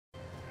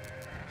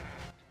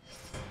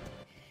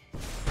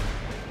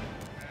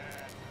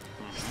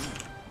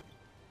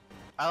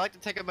I like to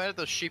take a minute.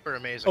 Those sheep are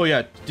amazing. Oh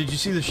yeah, did you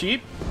see the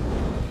sheep?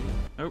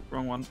 Oh,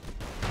 wrong one.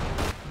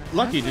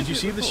 Lucky, did you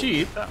see the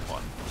sheep? That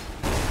one.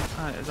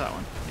 Is that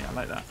one? Yeah, I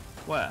like that.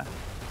 Where?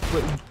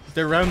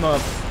 They're around the...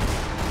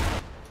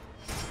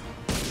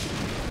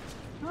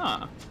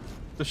 Ah.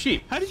 The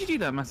sheep. How did you do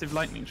that massive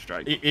lightning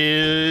strike? It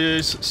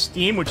is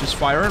steam, which is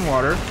fire and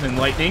water, then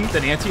lightning,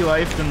 then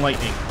anti-life, then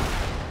lightning.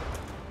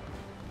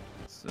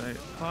 So,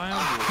 fire,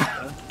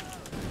 water.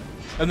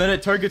 And then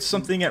it targets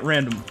something at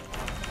random.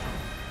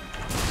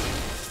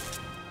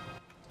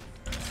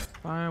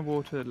 Fire,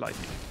 water,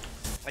 lightning.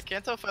 I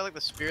can't tell if I like the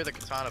spear or the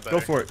katana better.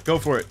 Go for it. Go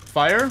for it.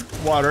 Fire,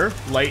 water,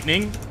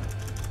 lightning.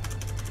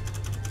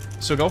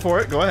 So go for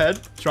it. Go ahead.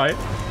 Try it.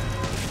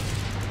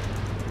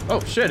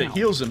 Oh, shit. It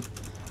heals him.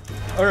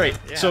 All right.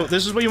 Yeah. So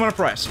this is what you want to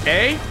press.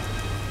 A.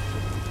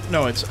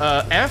 No, it's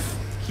F,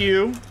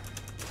 Q.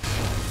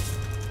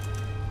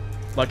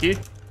 Lucky.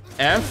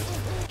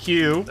 F,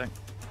 Q.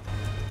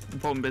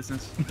 Important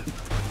business.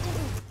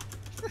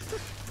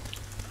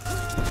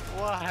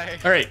 Why?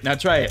 All right. Now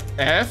try it.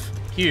 F,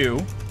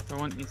 Q. I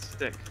want your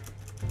stick.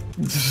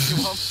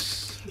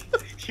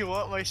 You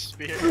want my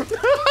spear?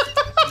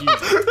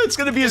 That's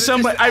gonna be a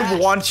soundbite. I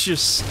want your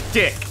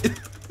stick.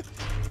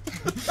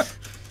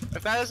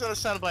 If that isn't a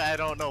soundbite, I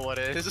don't know what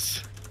it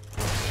is.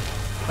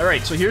 All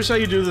right. So here's how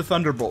you do the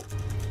thunderbolt.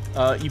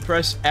 You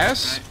press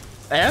S,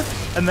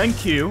 F, and then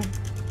Q.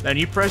 Then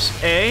you press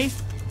A,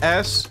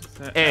 S,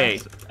 A.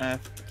 S, F,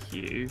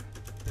 Q.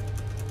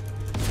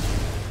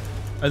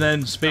 And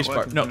then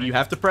spacebar. No, you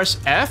have to press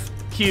F,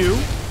 Q.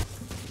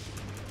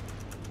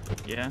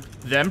 Yeah.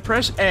 Then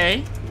press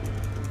A.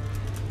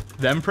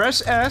 Then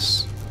press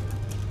S.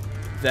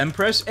 Then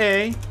press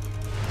A.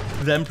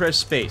 Then press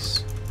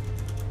space.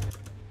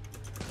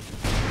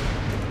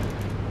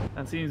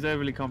 That seems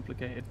overly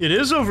complicated. It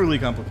is overly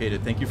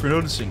complicated. Thank you for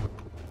noticing.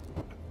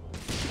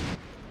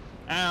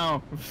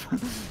 Ow.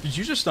 Did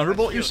you just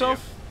thunderbolt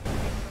yourself?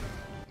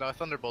 No, I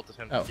thunderbolted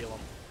him to kill him.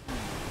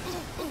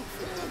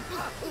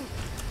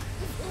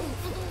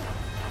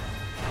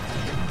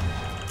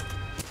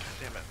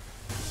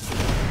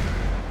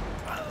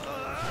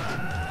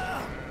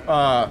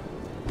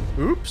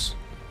 Oops.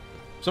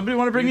 Somebody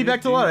want to bring me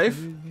back to life?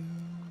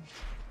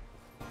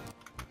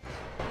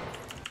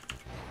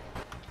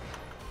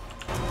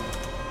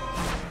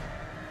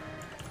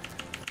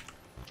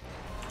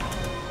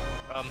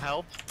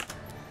 Help?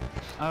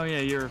 Oh yeah,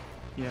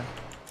 yeah.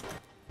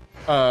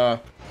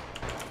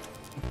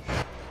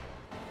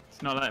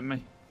 It's not letting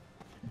me.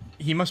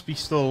 He must be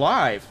still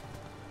alive.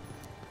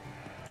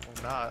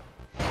 Or not.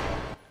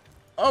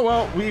 Oh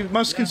well, we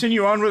must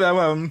continue on with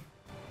our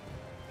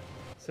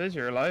Says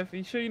you're alive. Are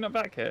you sure you're not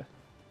back here?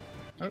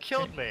 You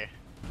killed me.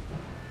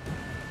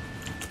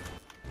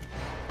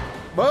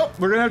 Well,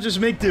 we're gonna have to just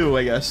make do,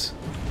 I guess.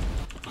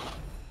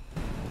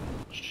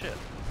 Shit.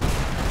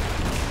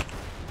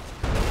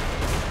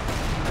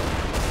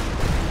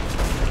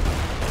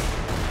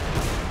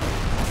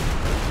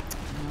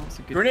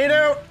 Grenade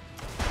out!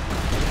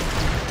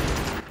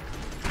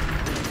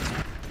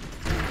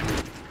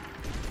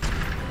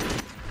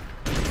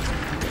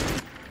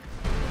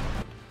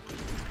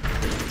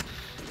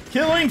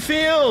 Killing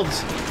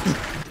fields!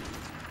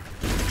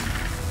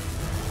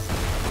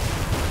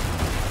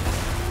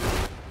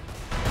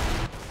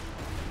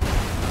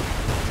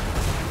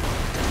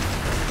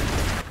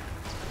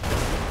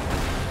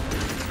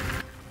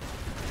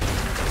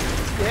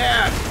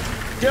 Yeah!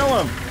 Kill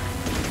him!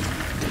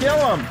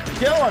 Kill him!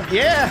 Kill him!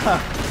 Yeah!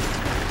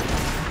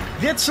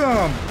 Get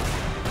some!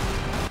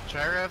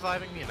 Try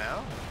reviving me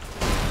now?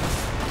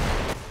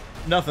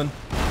 Nothing.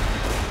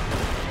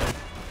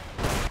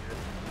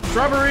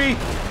 Strawberry!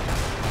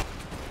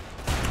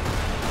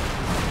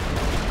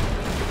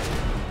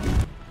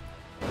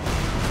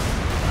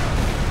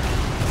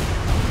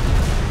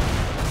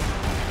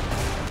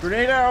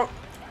 Grenade out!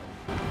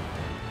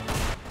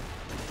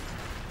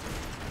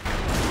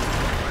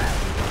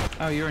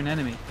 Oh, you're an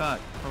enemy. Fuck.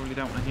 Probably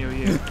don't want to heal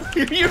you.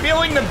 You're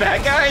healing the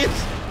bad guys?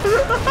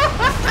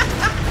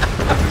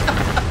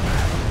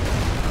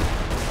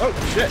 Oh,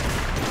 shit.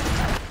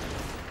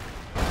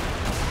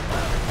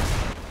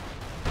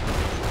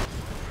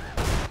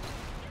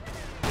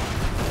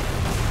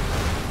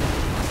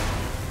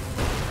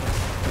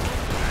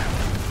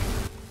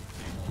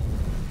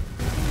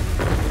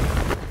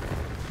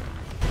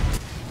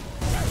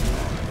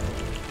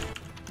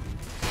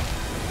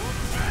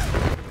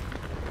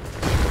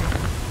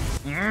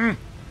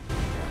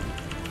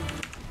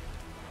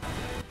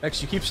 X,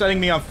 you keep setting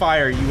me on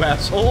fire, you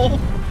asshole.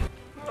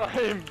 I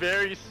am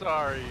very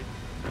sorry.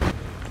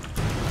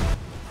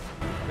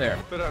 There.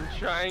 But I'm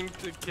trying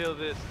to kill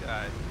this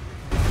guy.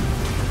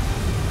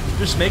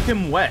 Just make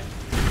him wet.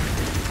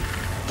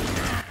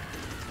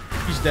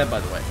 He's dead, by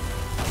the way.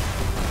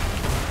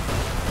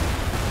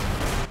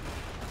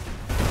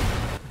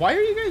 Why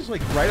are you guys,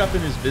 like, right up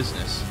in his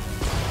business?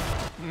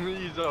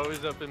 He's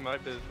always up in my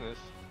business.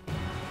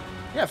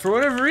 Yeah, for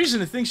whatever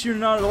reason, it thinks you're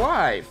not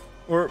alive.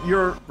 Or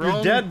you're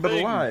dead but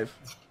alive.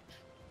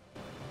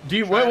 Do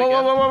you whoa, whoa,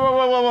 whoa, whoa, whoa,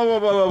 whoa, whoa, whoa, whoa,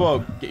 whoa,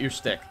 whoa, get your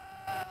stick.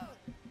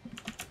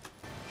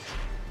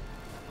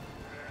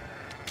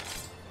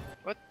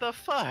 What the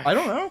fuck? I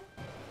don't know.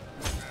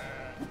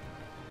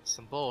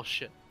 Some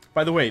bullshit.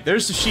 By the way,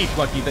 there's the sheep,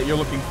 Lucky, that you're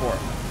looking for.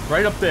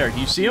 Right up there. Do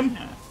you see him?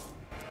 Yeah.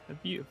 They're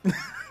beautiful.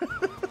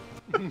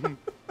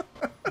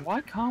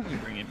 Why can't we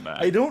bring him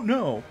back? I don't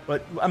know,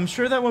 but I'm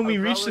sure that when we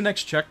reach the probably-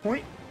 next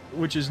checkpoint,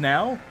 which is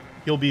now,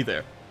 he'll be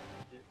there.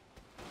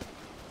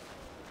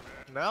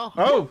 No?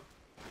 Oh!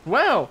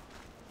 Wow!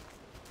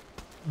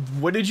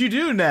 What did you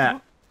do, Nat?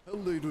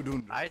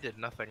 I did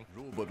nothing.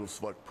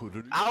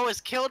 I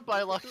was killed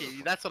by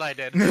Lucky. That's what I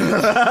did.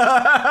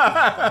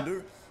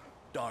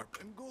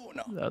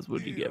 That's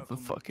what you get for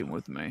fucking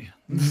with me.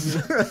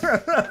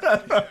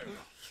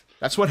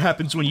 That's what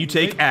happens when you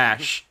take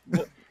Ash.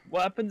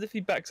 What happens if he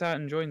backs out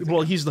and joins?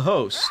 Well, he's the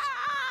host.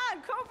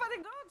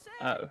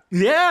 Oh.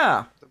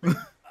 Yeah!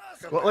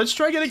 Well, let's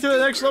try getting to the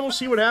next level,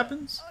 see what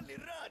happens.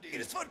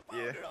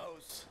 Yeah.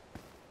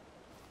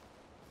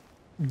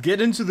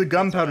 Get into the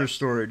gunpowder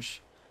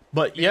storage.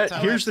 But yet,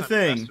 here's the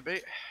thing.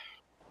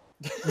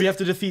 We have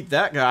to defeat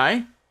that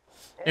guy,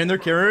 and they're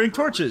carrying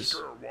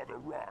torches.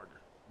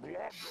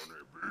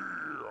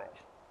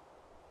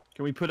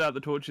 Can we put out the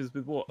torches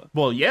with water?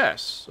 Well,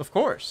 yes, of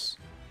course.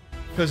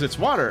 Because it's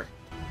water.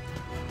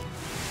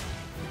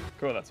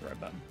 Cool, that's the right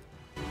button.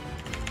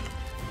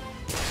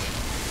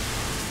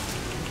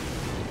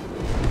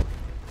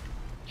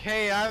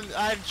 Okay,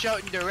 I'm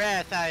shouting the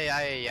wrath.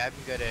 I'm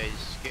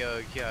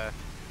gonna go.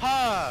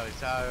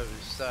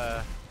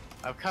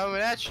 I'm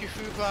coming at you,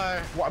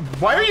 FUBAR.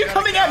 Why are you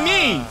coming at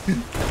me?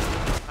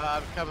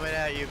 I'm coming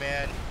at you,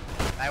 man.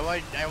 I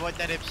want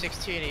that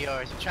M16 of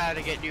yours. I'm trying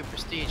to get new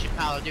prestige in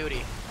Call of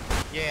Duty.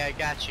 Yeah, I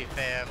got you,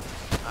 fam.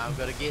 I'm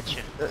gonna get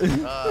you.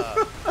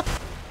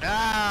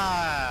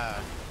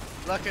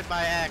 Look at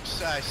my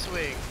axe. I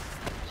swing.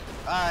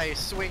 I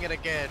swing it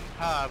again.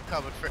 I'm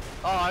coming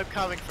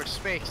for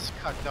space,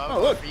 cuck dog.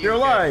 Oh, look, you're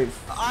alive.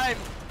 I'm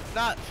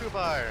not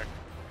FUBAR.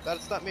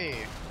 That's not me.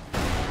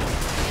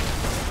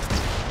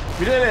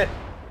 We did it.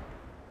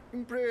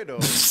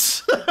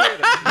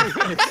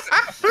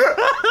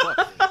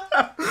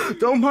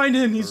 Don't mind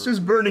him, he's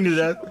just burning to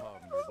death.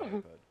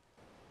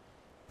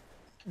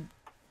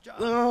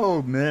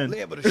 Oh, man.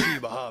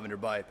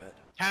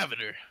 Having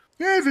her.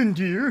 Heaven,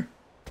 dear.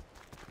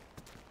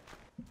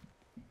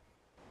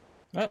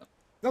 Oh,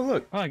 Oh,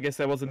 look. I guess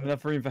there wasn't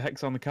enough room for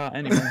Hex on the cart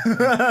anyway.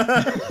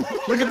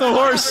 Look at the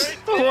horse.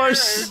 The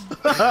horse.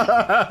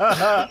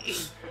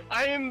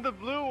 I am the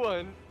blue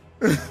one.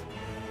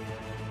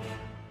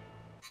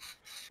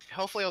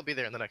 Hopefully I'll be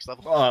there in the next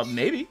level.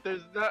 Maybe.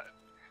 There's not.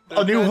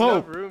 A new not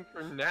hope. enough room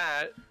for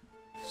Nat.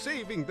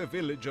 Saving the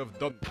village of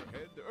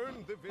Dunderhead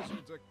earned the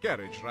wizards a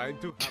carriage ride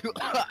to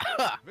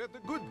Happy, where the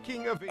good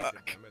king awaited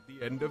them at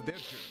the end of their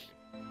journey.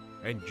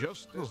 And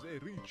just as they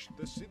reached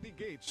the city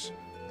gates,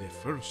 the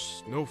first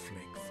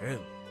snowflake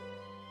fell.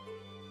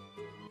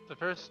 The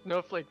first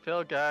snowflake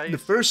fell, guys. The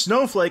first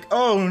snowflake.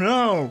 Oh,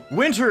 no.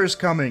 Winter is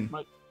coming.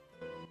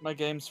 My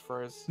game's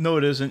froze. No,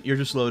 it isn't. You're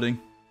just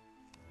loading.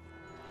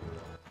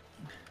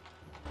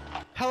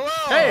 Hello!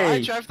 Hey!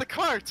 I drive the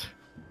cart!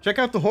 Check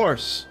out the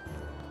horse.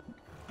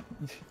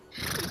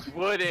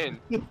 Wooden.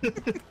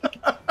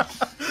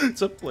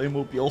 It's a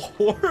Playmobil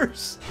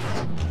horse.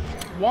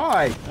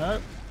 Why?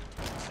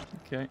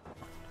 Okay.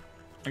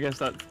 I guess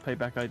that's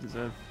payback I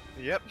deserve.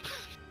 Yep.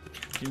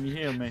 Can you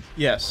hear me?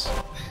 Yes.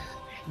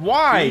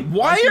 Why?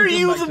 Why are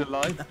you the...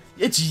 Alive?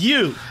 It's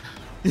you.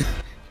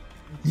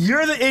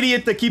 You're the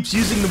idiot that keeps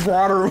using the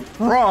water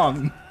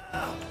wrong.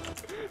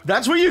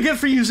 That's what you get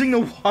for using the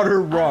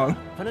water wrong.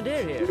 I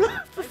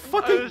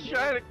Fucking... was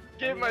trying to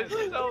get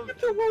myself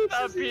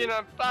stop being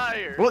on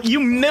fire. Well, you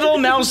middle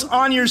mouse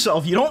on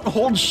yourself. You don't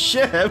hold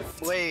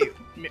shift. Wait,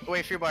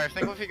 FUBAR, I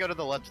think if you go to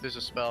the left, there's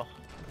a spell.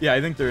 Yeah,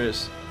 I think there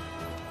is.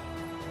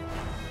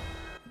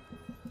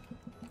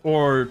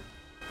 Or,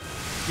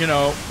 you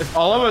know, if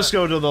all of us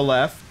go to the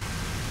left,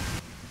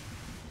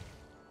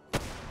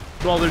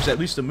 well, there's at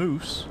least a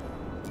moose.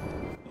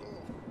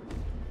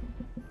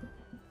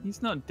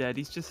 He's not dead,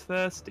 he's just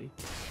thirsty.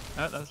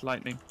 Oh, that's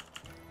lightning.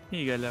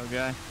 Here you go, little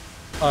guy.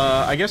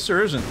 I guess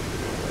there isn't.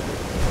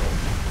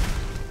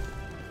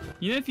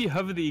 You know if you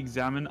hover the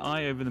examine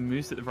eye over the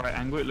moose at the right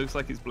angle, it looks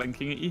like it's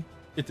blinking at you?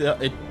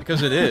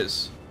 Because it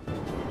is.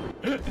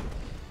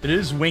 It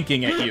is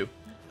winking at you.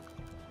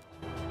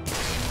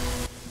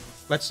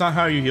 That's not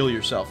how you heal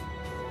yourself.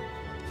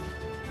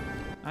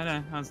 I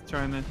know, I was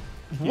trying to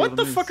heal What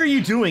the moose. fuck are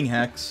you doing,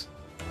 Hex?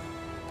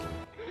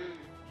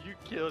 You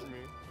killed me.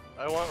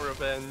 I want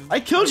revenge. I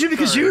killed you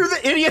because you're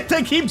the idiot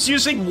that keeps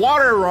using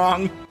water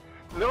wrong.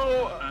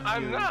 No,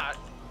 I'm not.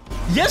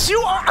 Yes, you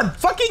are. I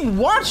fucking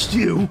watched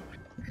you.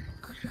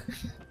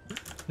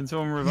 Can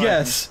someone revive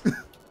Yes.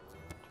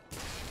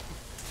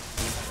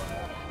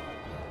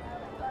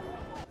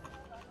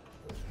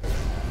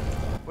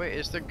 Wait,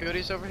 is there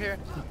goodies over here?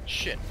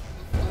 Shit.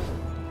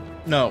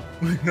 No.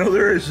 No,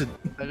 there isn't.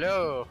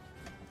 Hello.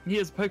 me? He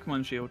has a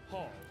Pokemon shield.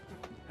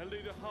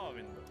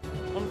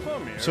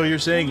 So you're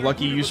saying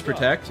Lucky used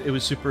Protect? It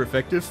was super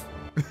effective?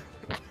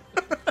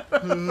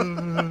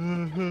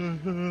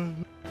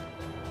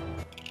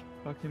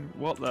 Fucking,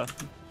 what the?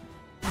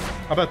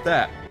 How about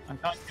that? I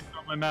can't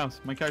control my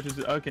mouse. My character's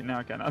okay. Now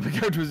I can. My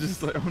character was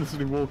just like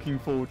honestly walking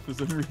forward for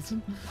some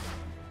reason.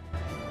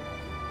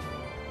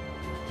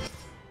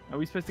 Are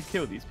we supposed to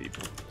kill these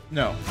people?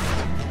 No.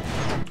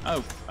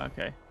 Oh,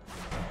 okay.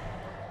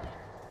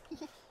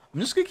 I'm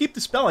just gonna keep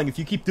dispelling if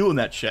you keep doing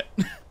that shit.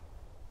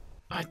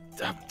 I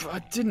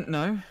didn't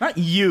know. Not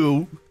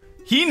you.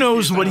 He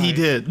knows what he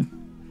did.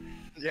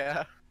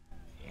 Yeah.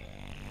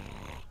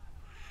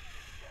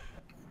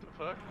 The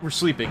fuck? We're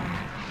sleeping.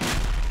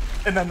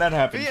 And then that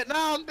happened.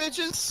 Vietnam,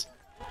 bitches!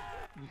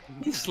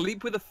 You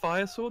sleep with a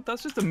fire sword?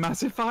 That's just a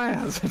massive fire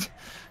hazard.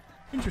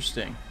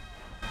 Interesting.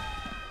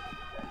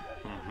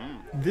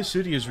 This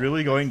city is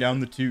really going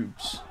down the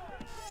tubes.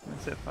 Can I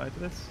set fire to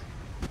this?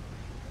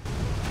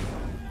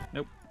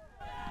 Nope.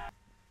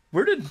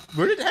 Where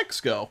did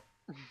Hex go?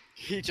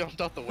 He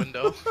jumped out the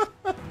window.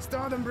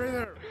 Start them,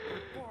 breather.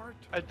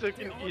 I took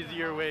an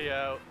easier way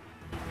out.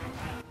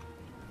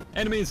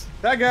 Enemies!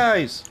 Bad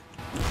guys!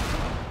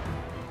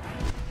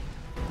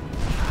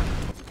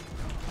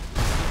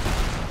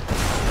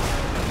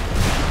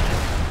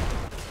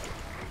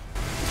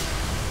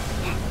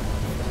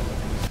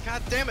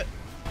 God damn it!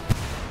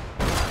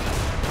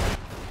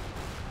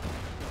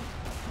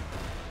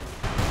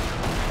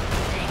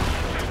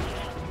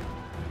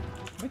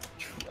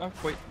 Oh,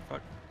 wait,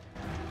 fuck.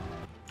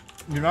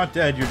 You're not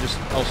dead, you're just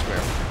elsewhere.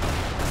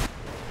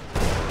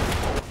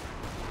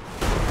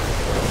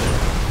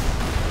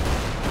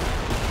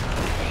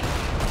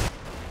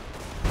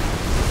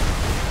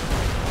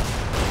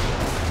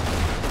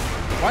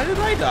 Why did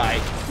I die?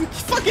 You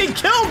fucking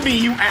killed me,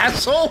 you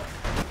asshole!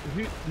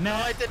 No,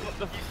 I didn't.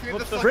 You threw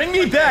the fucking Bring me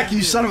grenade. back,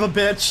 you son of a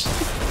bitch!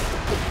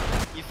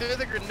 You threw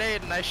the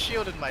grenade and I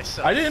shielded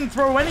myself. I didn't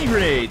throw any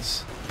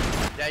grenades.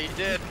 Yeah, you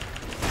did.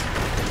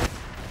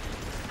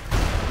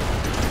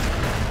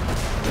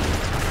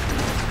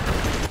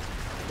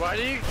 Why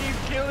do you keep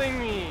killing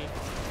me?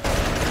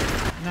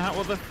 Now,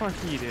 what the fuck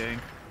are you doing?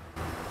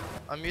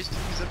 I'm used to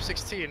use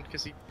M16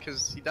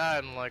 because he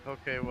died. I'm like,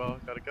 okay, well,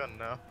 got a gun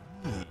now.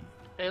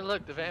 Hey,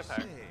 look, the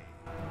vampire.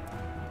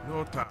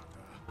 No tata.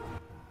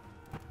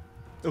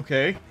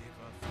 Okay.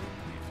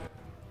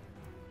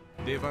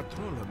 Deva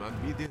trolleman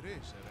vid de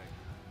reseräng.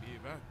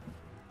 Viva.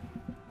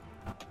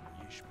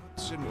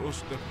 Ispatsen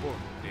Österport.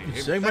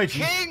 You saying my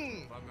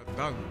King!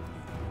 Vanatan.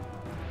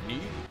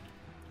 Ni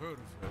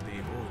hörför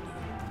de order.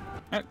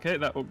 Okay,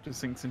 that orc just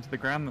sinks into the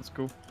ground, that's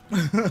cool.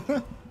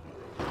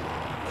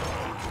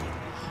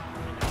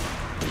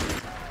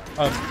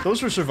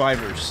 Those were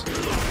survivors.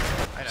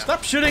 I know.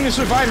 Stop shooting the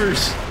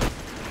survivors!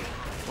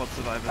 What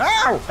survivors?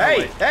 Ow! Hey!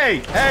 wait.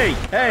 Hey! Hey!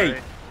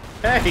 Hey!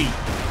 Hey!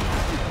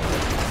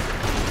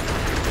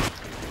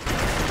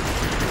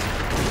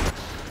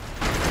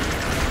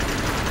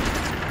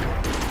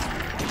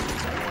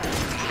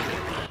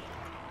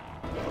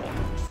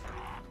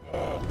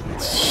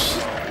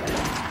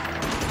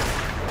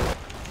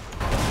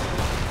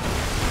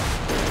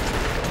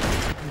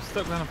 I'm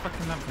stuck down a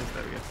fucking lamppost,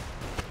 there we go.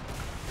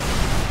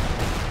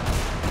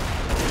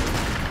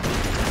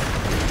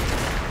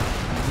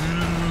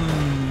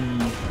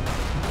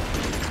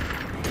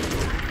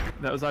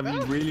 That was either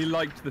you really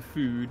liked the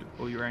food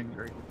or you're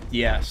angry.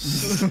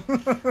 Yes.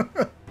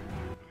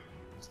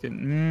 Just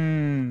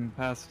getting,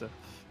 pasta.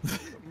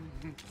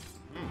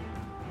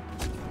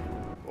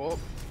 Oh,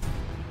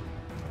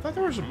 I thought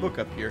there was a book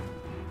up here.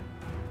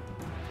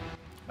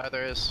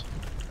 there is,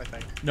 I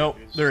think. Nope,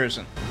 there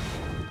isn't.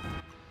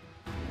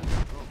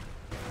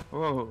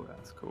 Whoa,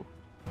 that's cool.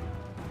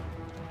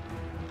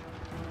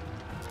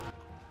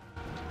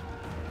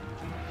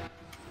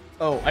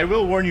 Oh, I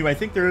will warn you, I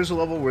think there is a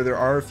level where there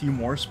are a few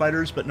more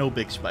spiders, but no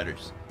big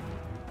spiders.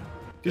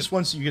 Just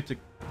once you get to...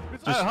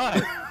 Oh,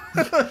 hi!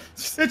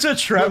 It's a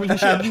trap,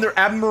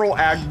 Admiral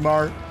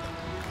Agmar.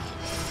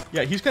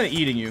 Yeah, he's kind of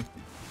eating you.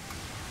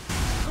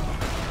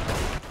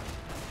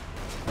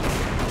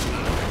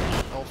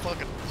 Oh,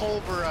 fucking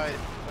pulverize.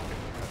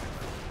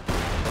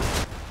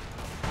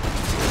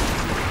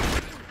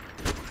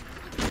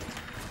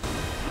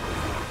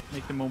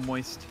 Make them more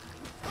moist.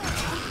 I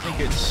think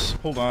it's...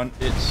 Hold on,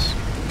 it's...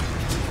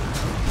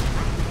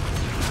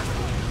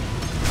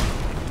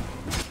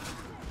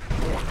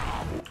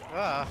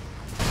 Ah.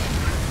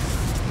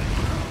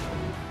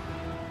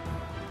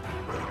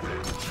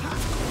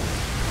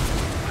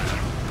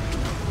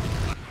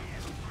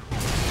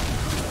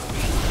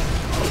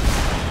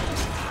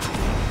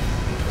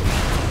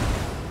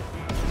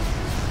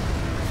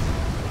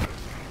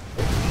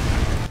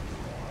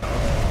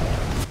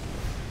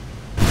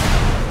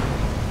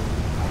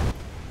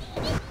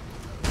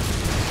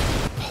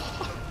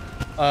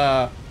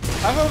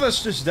 Half of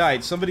us just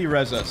died. Somebody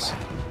res us.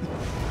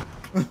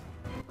 A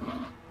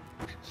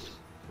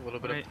little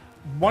bit Right.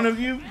 One of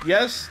you?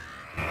 Yes?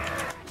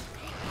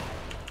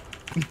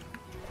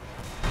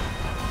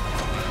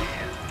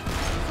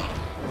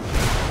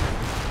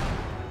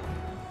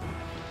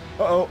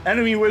 Uh-oh,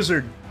 enemy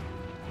wizard.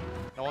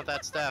 I want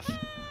that staff.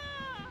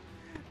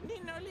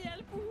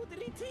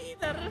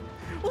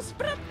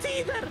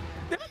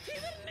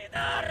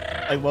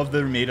 I love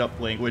their made-up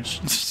language.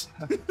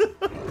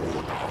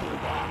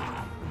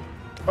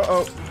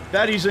 Uh-oh.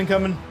 Daddy's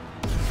incoming.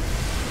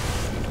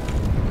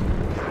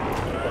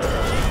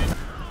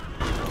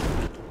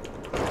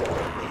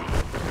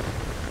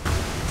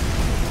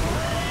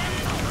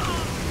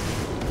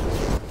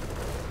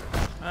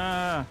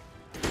 Ah.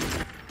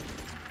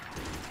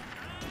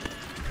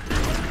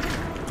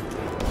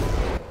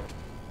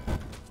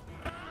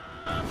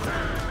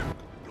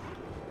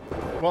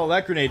 Well,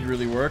 that grenade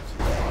really worked.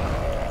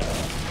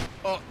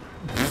 Oh.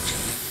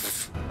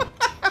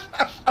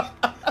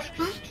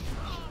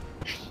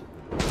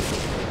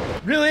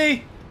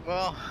 Really?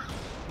 Well.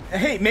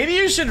 Hey, maybe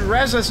you should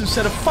res us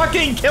instead of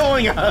fucking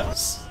killing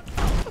us.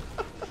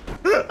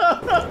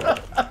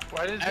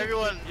 Why did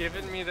everyone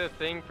giving me the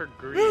thing for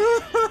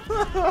grease?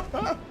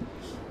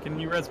 Can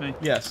you res me?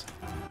 Yes.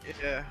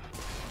 Yeah.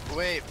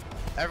 Wait.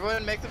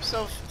 Everyone make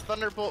themselves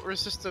thunderbolt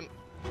resistant.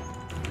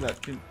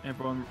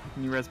 Everyone,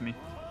 can you res me?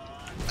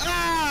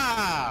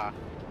 Ah!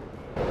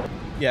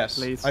 Yes.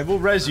 Please. I will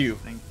res you.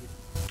 Thank you.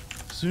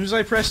 As soon as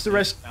I press the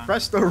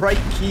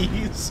right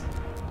keys.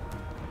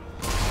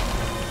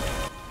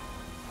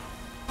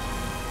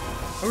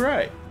 All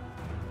right.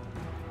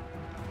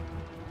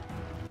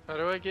 How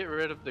do I get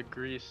rid of the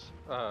grease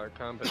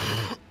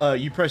combination?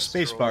 You press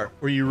spacebar,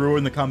 or you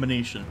ruin the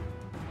combination,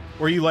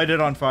 or you light it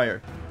on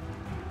fire.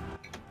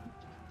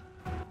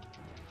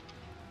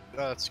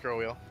 That's scroll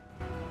wheel.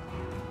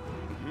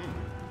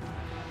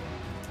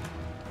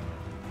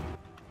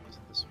 Is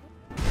it this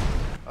one?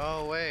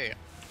 Oh wait.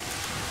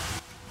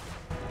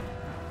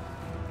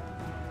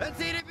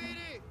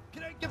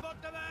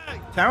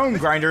 Town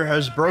Grinder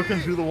has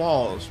broken through the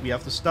walls. We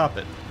have to stop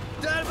it.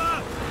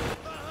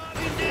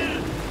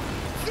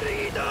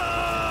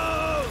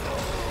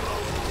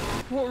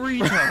 What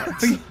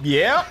retards?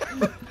 Yeah.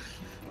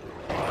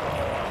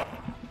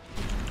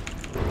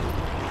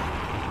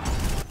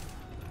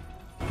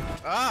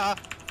 Ah!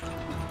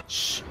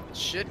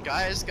 Shit,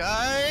 guys!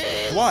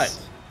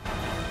 What?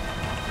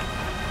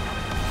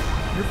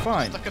 You're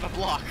fine. Stuck in a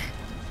block.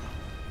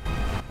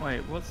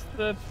 Wait, what's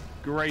the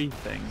grey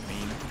thing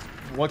mean?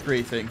 What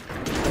great thing?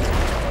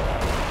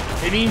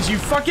 It means you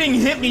fucking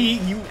hit me,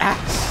 you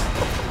ass.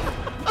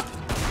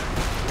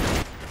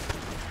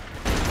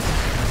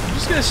 I'm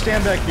just gonna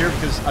stand back here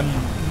because I'm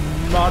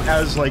not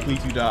as likely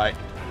to die.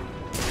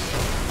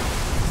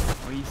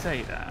 Well, you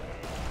say that.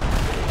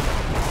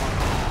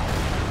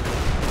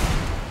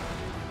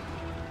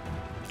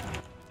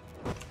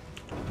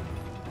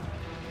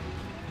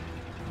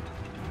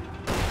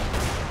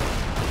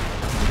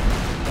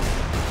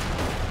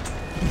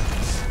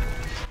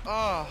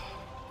 Oh.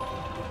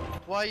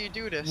 Why you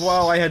do this?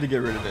 Well, I had to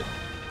get rid of it.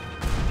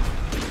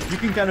 You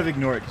can kind of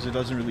ignore it because it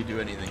doesn't really do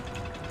anything.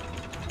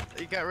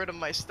 You got rid of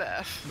my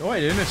staff. No,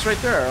 I didn't. It's right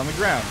there on the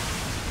ground.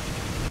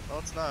 No,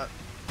 it's not.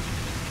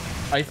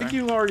 I think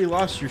you already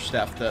lost your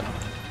staff then.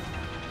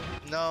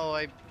 No,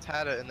 I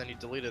had it and then you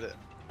deleted it.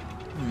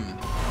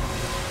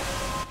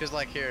 Cause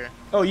like here.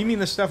 Oh, you mean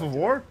the Staff of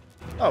War?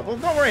 Oh, well,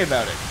 don't worry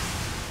about it.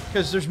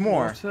 Because there's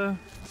more. Water.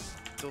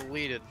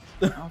 Deleted.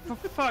 Oh, for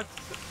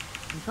fuck's sake.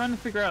 I'm trying to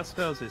figure out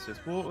spells this is.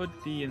 Water,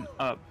 D, and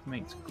up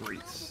makes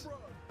grease.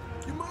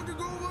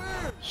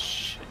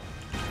 Shit.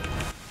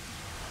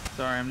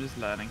 Sorry, I'm just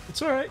learning.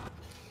 It's alright.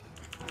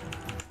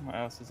 What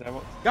else is there?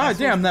 What? God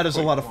damn, that is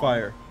a lot of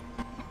fire.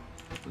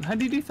 How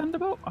do you do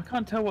Thunderbolt? I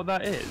can't tell what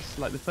that is.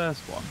 Like the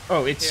first one.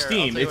 Oh, it's Here, I'll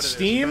Steam. tell you It's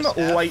what it is. Steam, Press F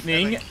and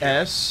Lightning, then Q.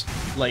 S,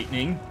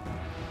 Lightning,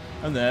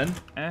 and then...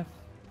 F,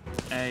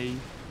 A,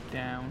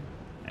 down,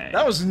 A.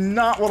 That was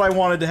not what I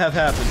wanted to have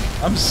happen.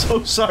 I'm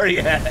so sorry,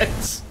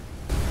 X.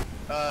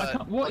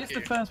 What is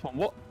the first one?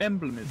 What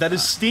emblem is that? That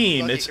is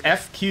Steam. Lucky It's command.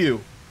 FQ.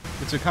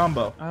 It's a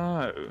combo.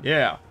 Oh.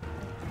 Yeah.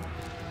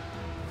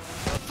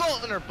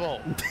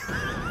 Thunderbolt.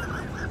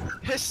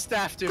 His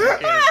staff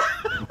duplicated.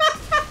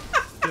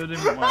 Still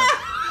didn't work.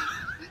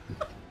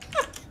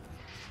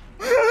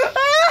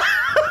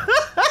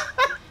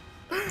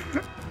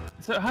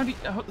 So how do you,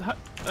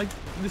 like,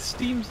 the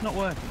Steam's not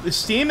working? The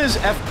Steam is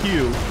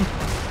FQ.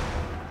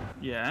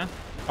 Yeah.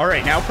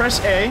 Alright, now press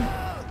A.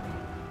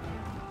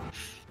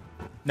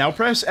 Now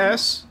press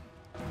S.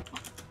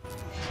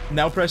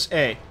 Now press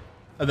A.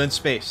 And then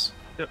space.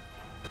 Yep.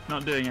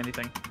 Not doing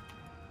anything.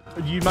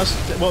 You must...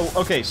 Well,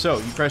 okay, so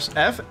you press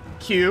F,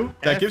 Q.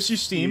 That gives you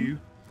Steam. Q,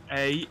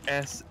 A,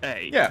 S,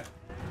 A. Yeah.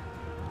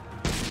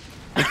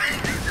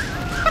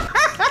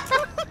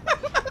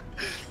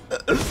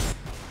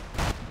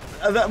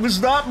 That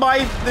was not my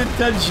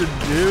intention,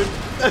 dude.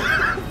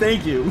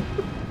 Thank you.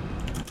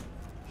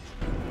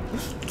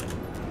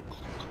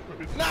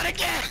 Not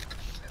again!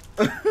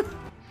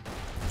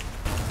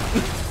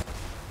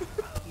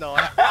 No,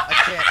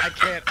 I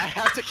can't. I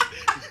have to...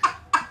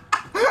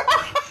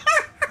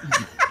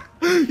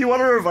 You want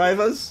to revive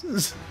us?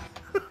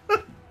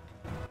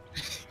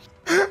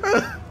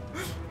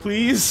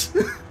 Please?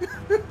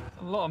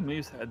 A lot of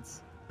moose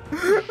heads.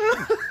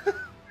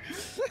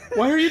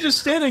 Why are you just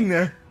standing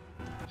there?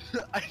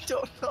 I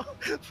don't know.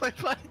 My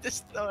body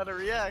doesn't know how to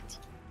react.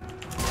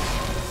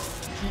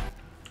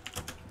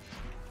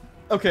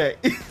 Okay.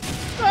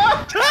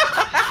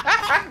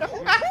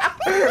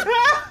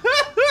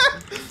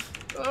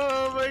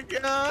 Oh my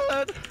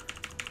god.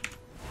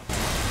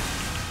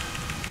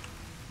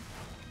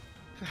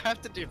 I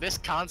have to do this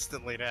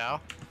constantly now.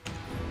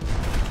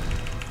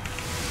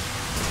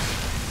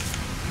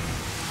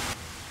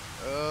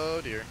 Oh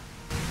dear.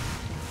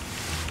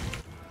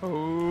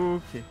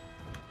 Okay.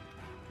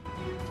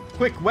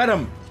 Quick, wet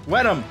him!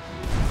 Wet him!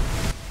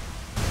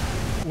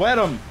 Wet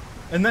him!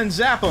 And then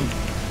zap him!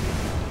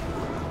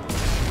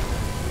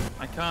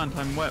 I can't,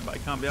 I'm wet, but I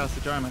can't be asked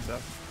to dry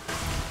myself.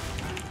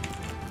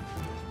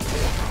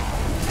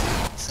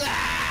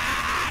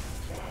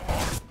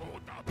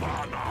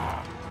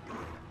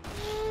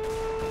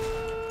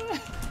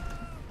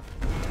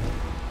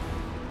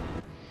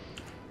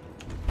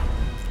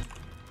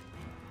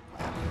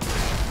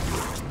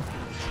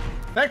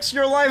 Hex,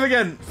 you're alive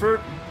again for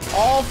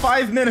all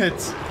 5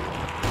 minutes.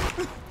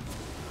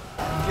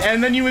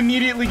 And then you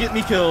immediately get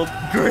me killed.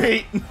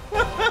 Great.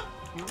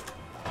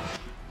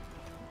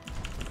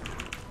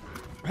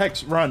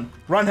 Hex, run.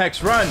 Run,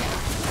 Hex, run.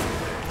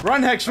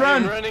 Run, Hex,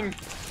 run. I'm running.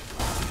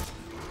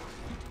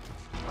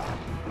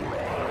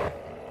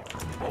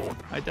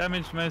 I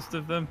damaged most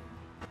of them.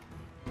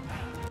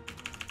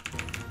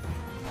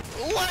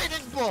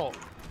 Lightning bolt!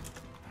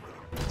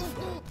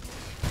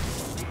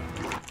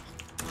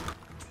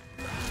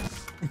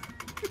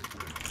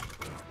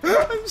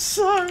 I'm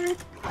sorry.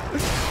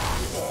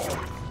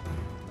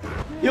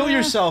 Heal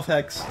yourself,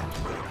 Hex.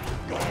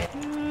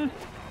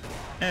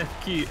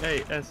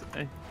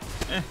 FQASA.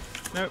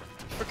 Nope.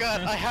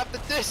 Forgot, I have the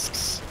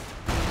discs!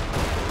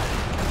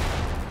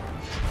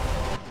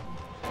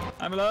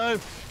 I'm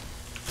alive.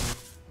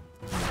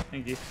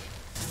 Thank you.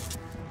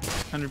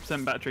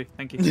 100% battery.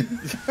 Thank you.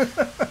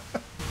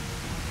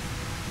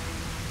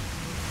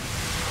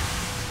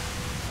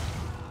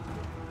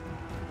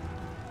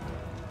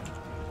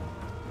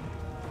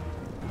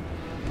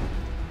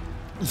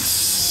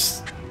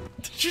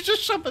 Did you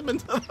just shove him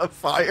into the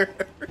fire?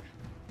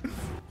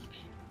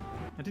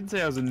 I didn't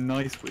say I was a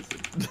nice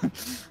wizard.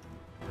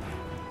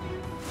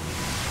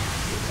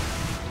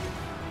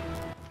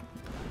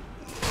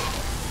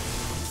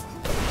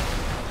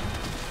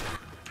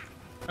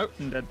 Oh,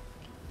 I'm dead.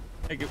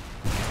 Thank you.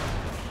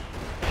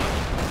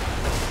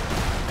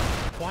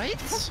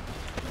 What?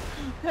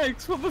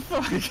 Hex, what the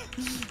fuck?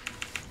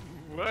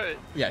 What?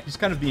 Yeah, he's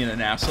kind of being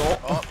an asshole.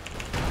 Oh.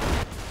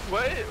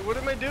 What? What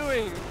am I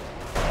doing?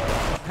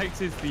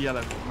 Hex is the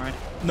yellow one, right?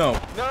 No,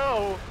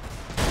 No!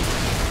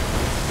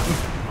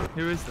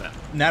 Who is that?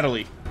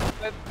 Natalie.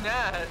 That's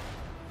Nat.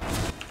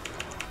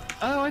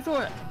 Oh, I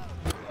thought...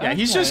 Yeah,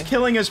 he's just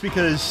killing us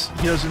because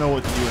he doesn't know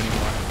what to do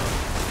anymore.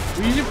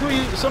 Will you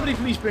please, somebody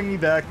please bring me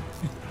back?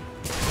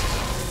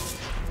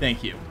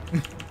 Thank you.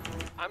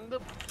 I'm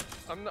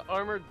the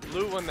armored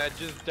blue one that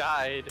just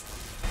died.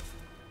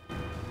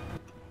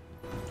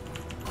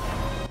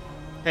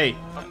 Hey,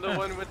 I'm the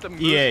one with the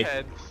moose EA.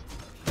 heads.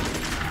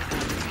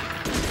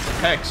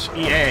 Hex,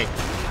 EA.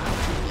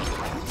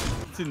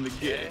 It's in the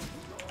game.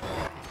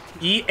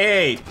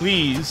 EA,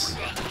 please.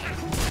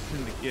 It's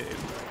in the game.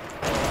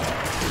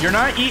 You're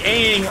not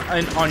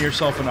EAing on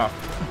yourself enough.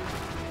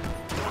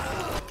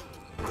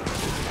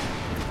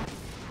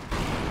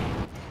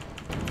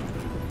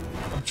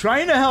 I'm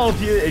trying to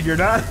help you and you're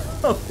not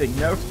helping,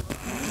 no?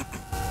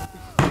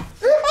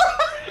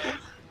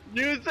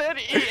 You said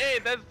EA,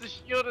 that's the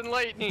shield and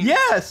lightning.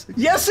 Yes!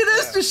 Yes, it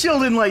is the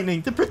shield and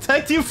lightning to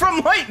protect you from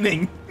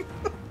lightning!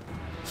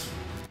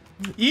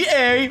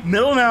 EA,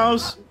 middle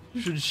mouse,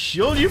 should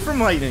shield you from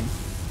lightning.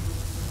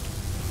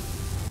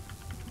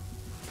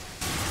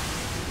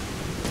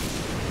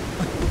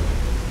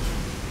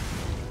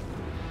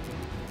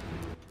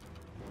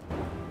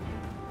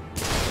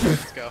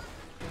 Let's go.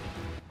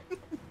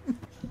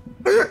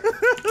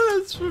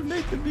 That's for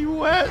making me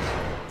wet.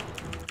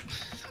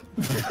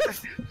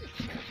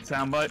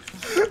 Soundbite.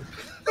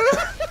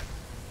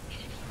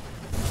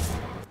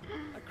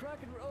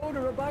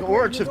 The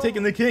orcs have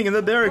taken the king and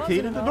the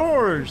barricade and the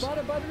doors.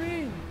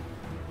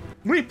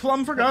 We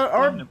plumb forgot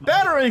our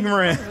battering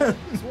ram.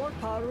 Sword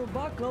powder will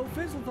buckload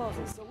fizzle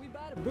puzzles, so we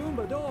better boom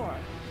the door.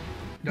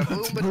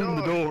 Boom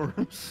the door.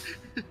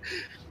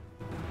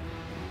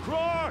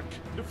 Croc!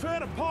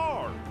 Defend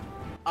apart!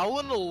 I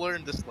want to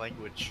learn this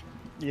language.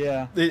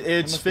 Yeah.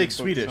 It's Must be fake a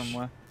book Swedish.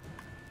 somewhere.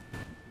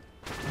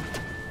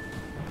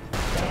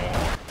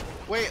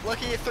 Wait,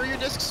 Lucky, throw your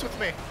discs with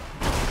me.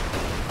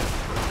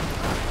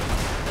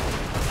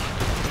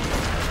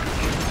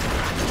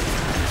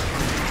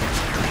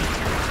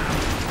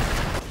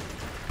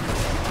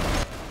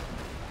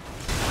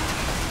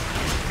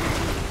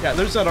 Yeah,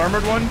 there's that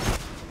armored one.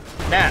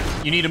 Nat,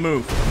 you need to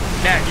move.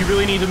 Nat, you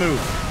really need to move.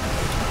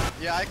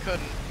 Yeah, I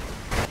couldn't.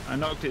 I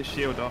knocked its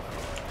shield off.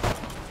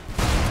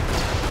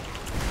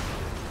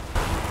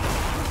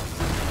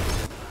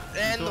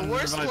 And the Don't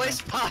worst revive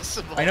place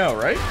possible. I know,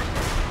 right?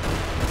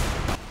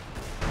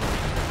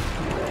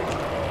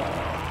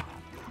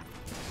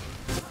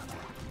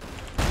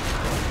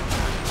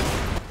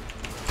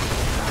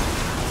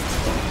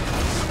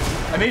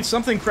 made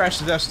something crash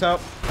the desktop.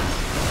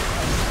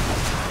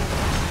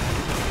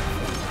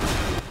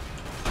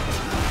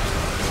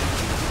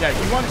 Yeah,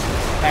 you want...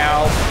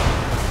 Ow.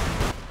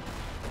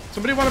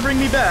 Somebody want to bring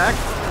me back?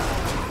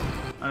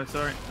 Oh,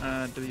 sorry.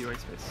 WA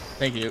space.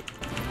 Thank you.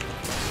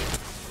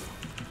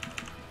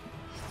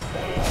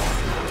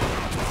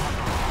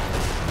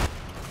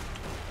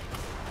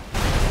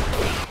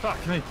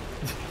 Fuck me.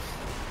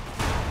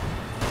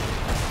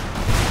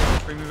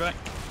 Bring me back.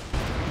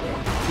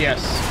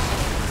 Yes.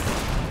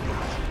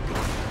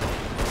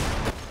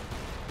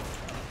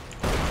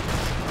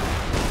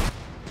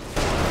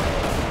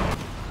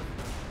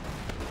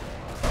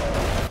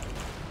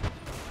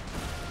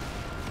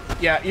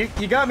 Yeah,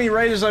 you got me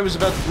right as I was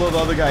about to blow the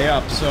other guy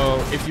up, so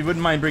if you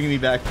wouldn't mind bringing me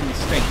back, please.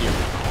 Thank you.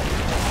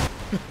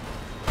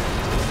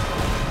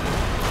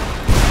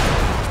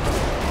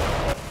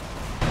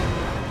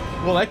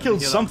 Well, that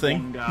killed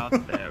something. There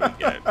we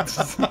go.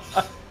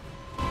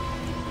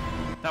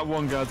 That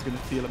one guard's gonna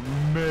feel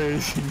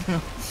amazing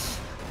now.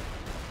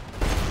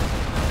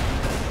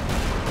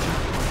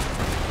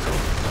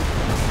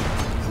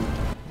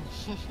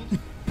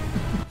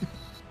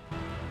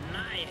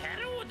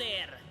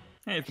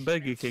 Hey, it's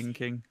Burger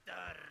King.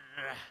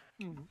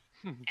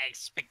 I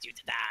expect you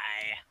to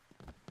die.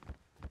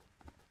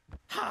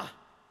 Ha!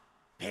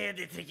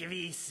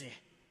 Pedetryggevise.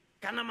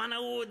 Kan man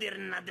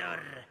odirna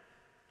dörr?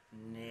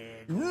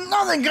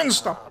 Nothing can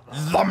stop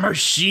the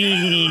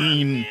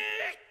machine!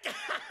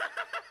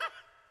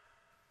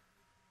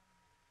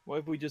 What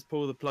if we just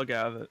pull the plug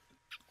out of it?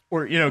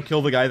 Or, you know,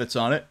 kill the guy that's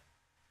on it.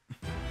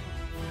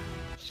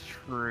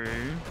 True.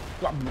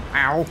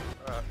 Ow.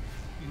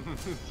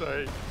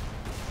 Sorry.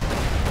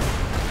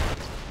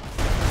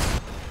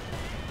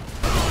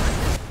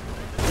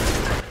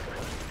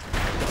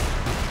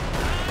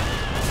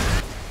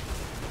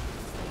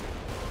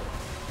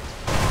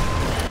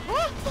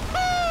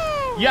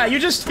 Yeah, you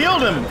just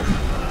healed him!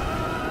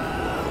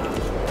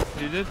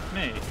 Who did?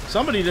 Me.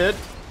 Somebody did.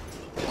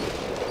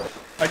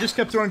 I just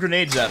kept throwing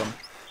grenades at him.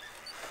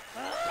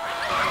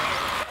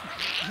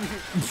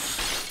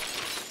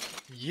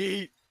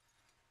 Yeet.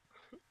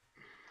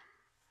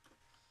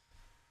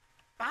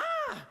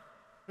 Ah!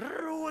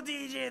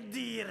 Rodige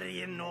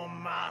dir no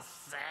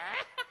masse.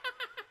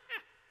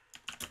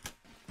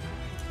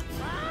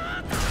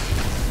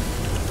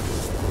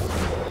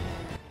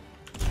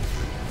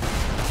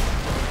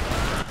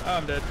 Oh,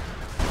 I'm dead.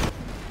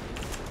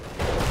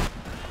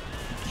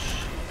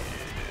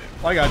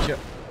 I got you.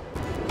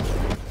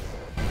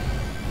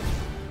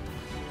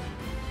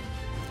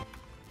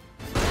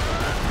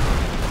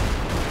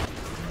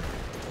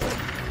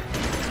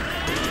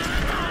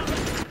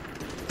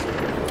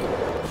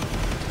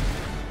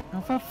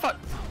 Oh, for fuck.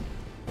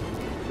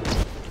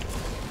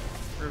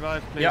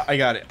 Revive, please. Yeah, I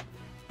got it.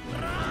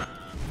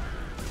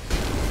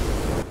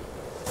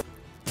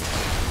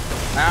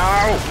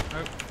 Ow!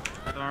 Oh,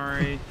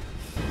 sorry.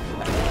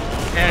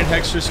 And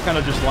Hex just kind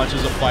of just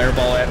launches a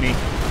fireball at me.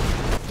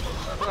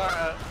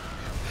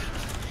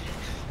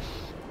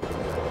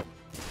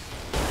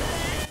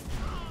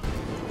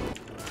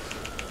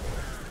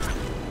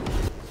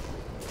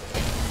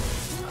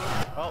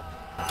 Oh.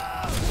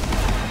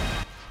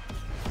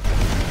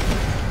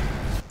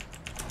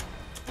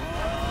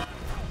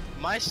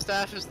 My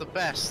staff is the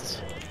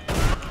best.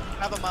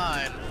 Have a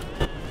mind.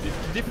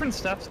 Different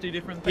staffs do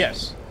different things.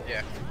 Yes.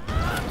 Yeah.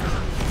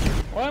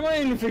 Why am I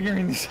only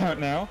figuring this out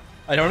now?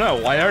 I don't know.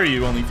 Why are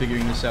you only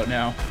figuring this out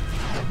now?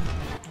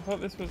 I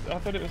thought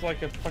it was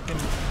like a fucking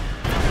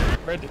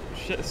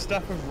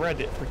stuff of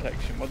Reddit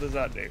protection. What does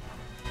that do?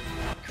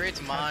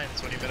 Creates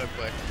mines when you hit up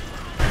quick.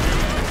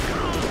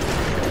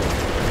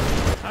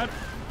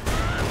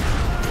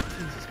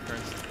 Jesus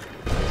Christ.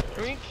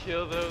 Can we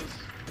kill those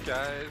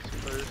guys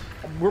first?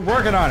 We're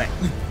working on it.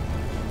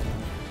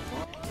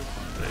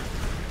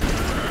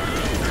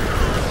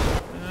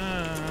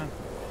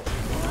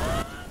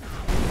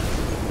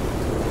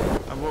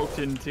 I walked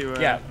into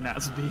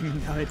Nat's beam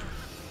and died.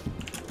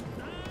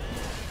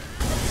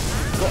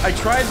 Well, I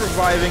tried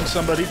reviving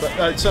somebody, but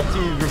it's up to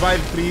you. Revive,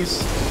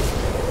 please.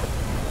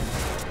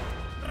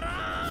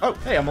 Oh,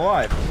 hey, I'm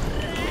alive.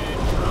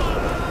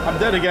 I'm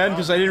dead again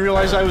because I didn't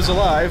realize I was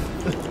alive.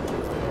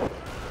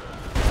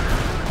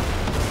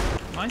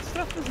 My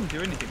stuff doesn't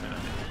do anything when I'm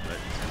in it.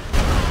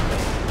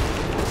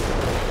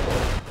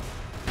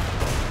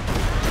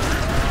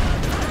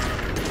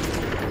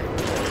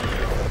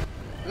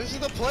 This is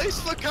the place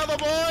for cover,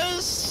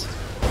 boys!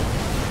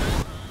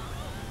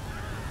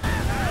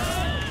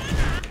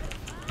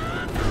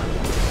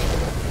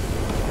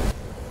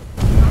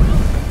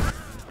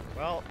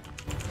 Well,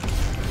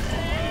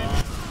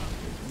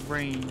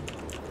 Rain.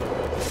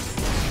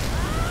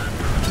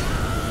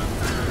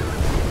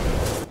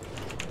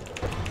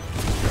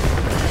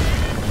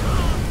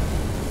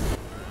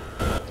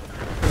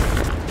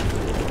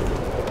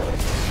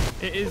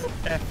 It is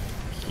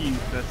FQ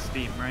for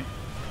Steam, right?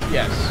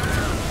 Yes.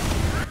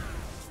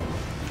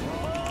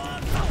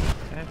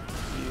 FQ.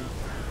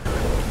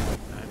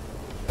 No.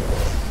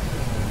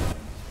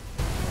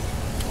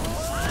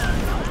 'Cause I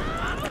don't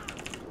know.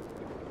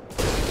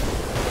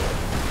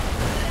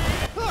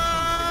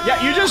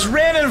 Yeah, you just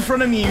ran in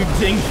front of me, you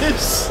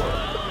dingus.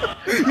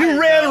 You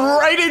ran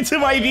right into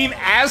my beam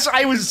as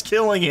I was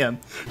killing him,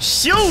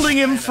 shielding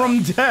him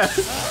from death.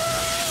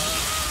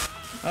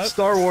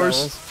 Star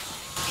Wars.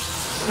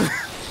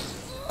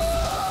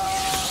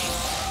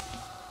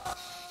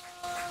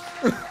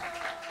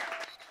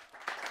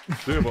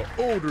 Det var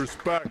orders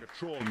back a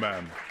troll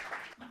man.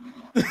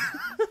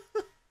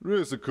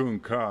 Resa kun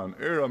kan,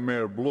 era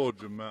mer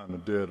blodgeman och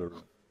dödare.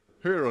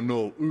 Här är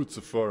noll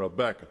utföra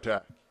back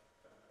attack.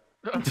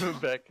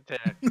 Back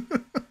attack.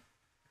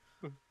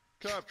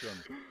 Captain,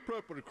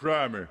 prepare the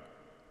crimer.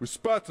 We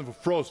spot him for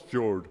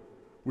Frostfjord.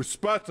 We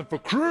spot him for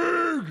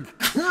Krieg!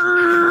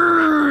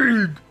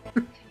 Krieg!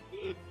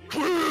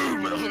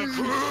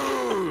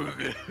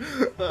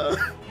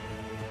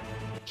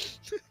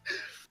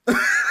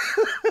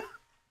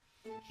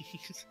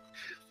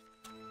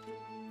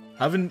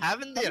 Having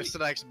the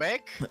Asterix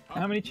back?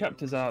 How many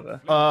chapters are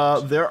there?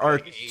 There are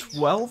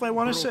 12, I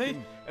want to say.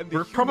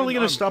 We're probably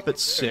going to stop at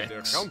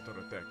 6.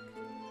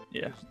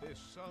 Yeah.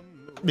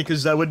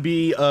 Because that would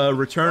be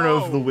Return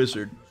of the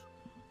Wizard.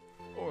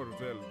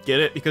 Get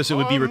it? Because it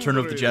would be Return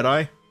of the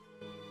Jedi.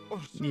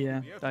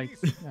 Yeah, I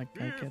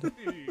get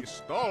it.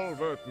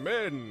 Stalwart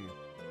men.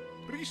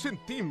 Recent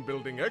team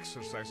building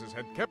exercises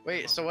had kept.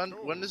 Wait, so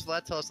when does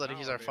Vlad tell us that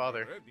he's our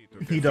father?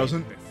 He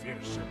doesn't.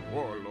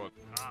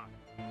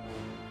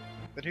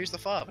 But who's the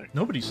father?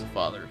 Nobody's the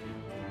father.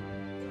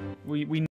 We